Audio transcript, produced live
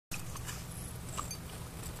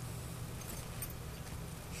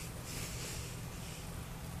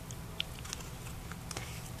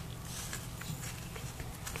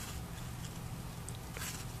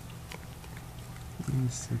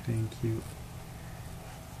He's so dang cute.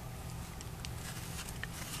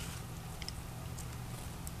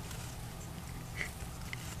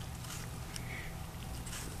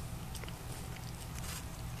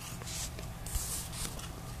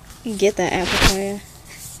 Get that apple, Kaya.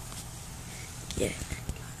 Get it.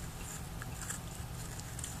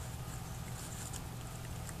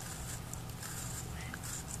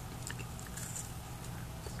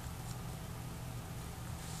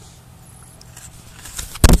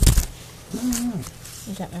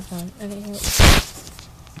 You got my phone. I didn't hear it.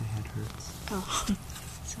 My head hurts. Oh,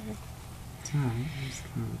 sorry. It's alright. I'm just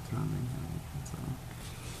kind of a throbbing headache, that's all.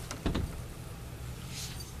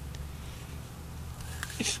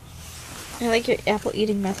 I like your apple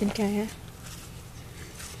eating method, Kaya.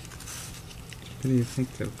 What do you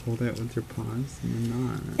think? To hold it with your paws and then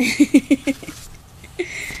not?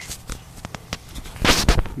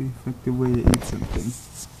 Pretty effective way to eat something.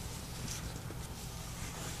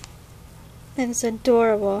 That's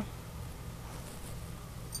adorable.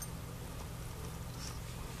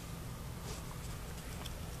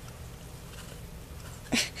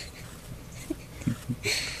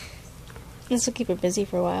 This will keep her busy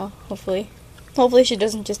for a while, hopefully. Hopefully she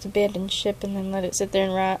doesn't just abandon ship and then let it sit there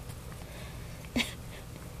and rot.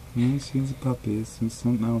 Yeah, she's a puppy, so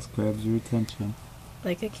something else grabs your attention.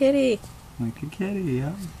 Like a kitty. Like a kitty,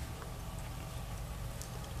 yeah.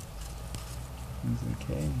 It's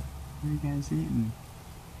okay. What are you guys eating?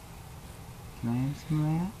 Can I have some of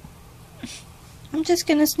that? I'm just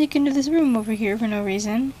gonna sneak into this room over here for no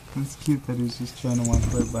reason. It's cute that he's just trying to walk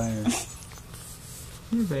right by her.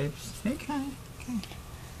 Here, babes. Hey, Kai. Okay.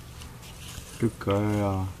 Good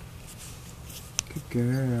girl. Good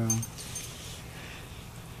girl.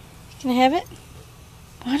 Can I have it?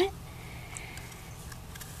 Want it?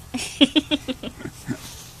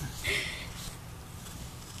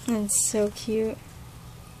 That's so cute.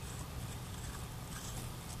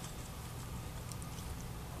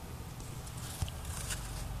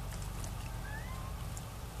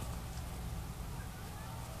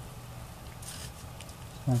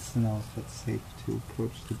 Wants to know if it's safe to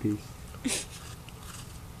approach the beast.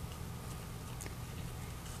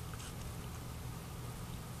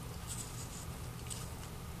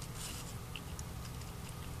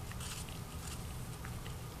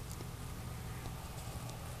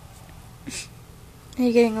 Are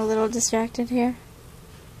you getting a little distracted here?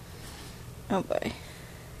 Oh boy.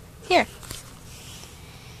 Here.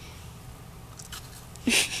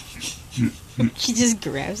 She just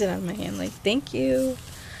grabs it out of my hand like, thank you.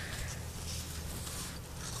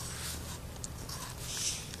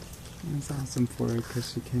 It's awesome for her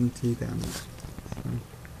because she can tea that much. So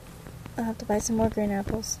I'll have to buy some more green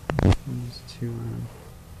apples. I'll just chew on them.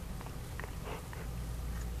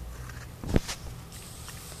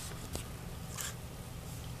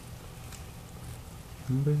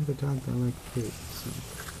 Nobody has a dog that like fruit, so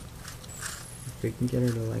if we can get her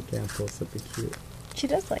to like apples, that'd be cute. She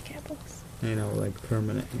does like apples. You know, like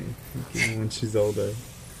permanently, like, you know, when she's older.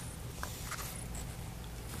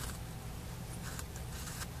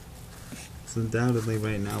 So undoubtedly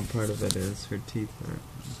right now part of it is her teeth hurt.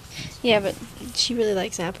 Yeah, but she really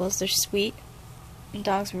likes apples. They're sweet. And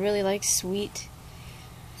dogs really like sweet.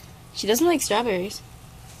 She doesn't like strawberries.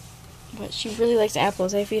 But she really likes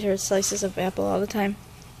apples. I feed her slices of apple all the time.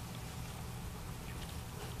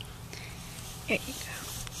 There you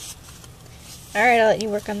go. Alright, I'll let you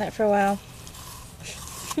work on that for a while.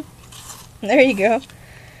 There you go.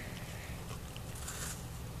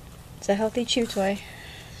 It's a healthy chew toy.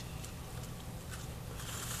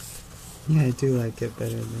 Yeah, I do like it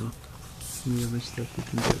better than some of the other stuff you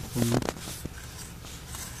can get for me.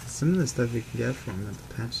 Some of the stuff you can get from them at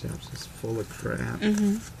the pet shops is full of crap.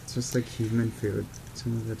 Mm-hmm. It's just like human food.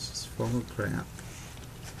 Some of it's just full of crap.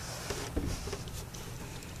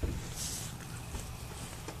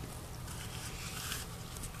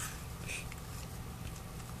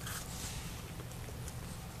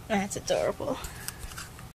 That's adorable.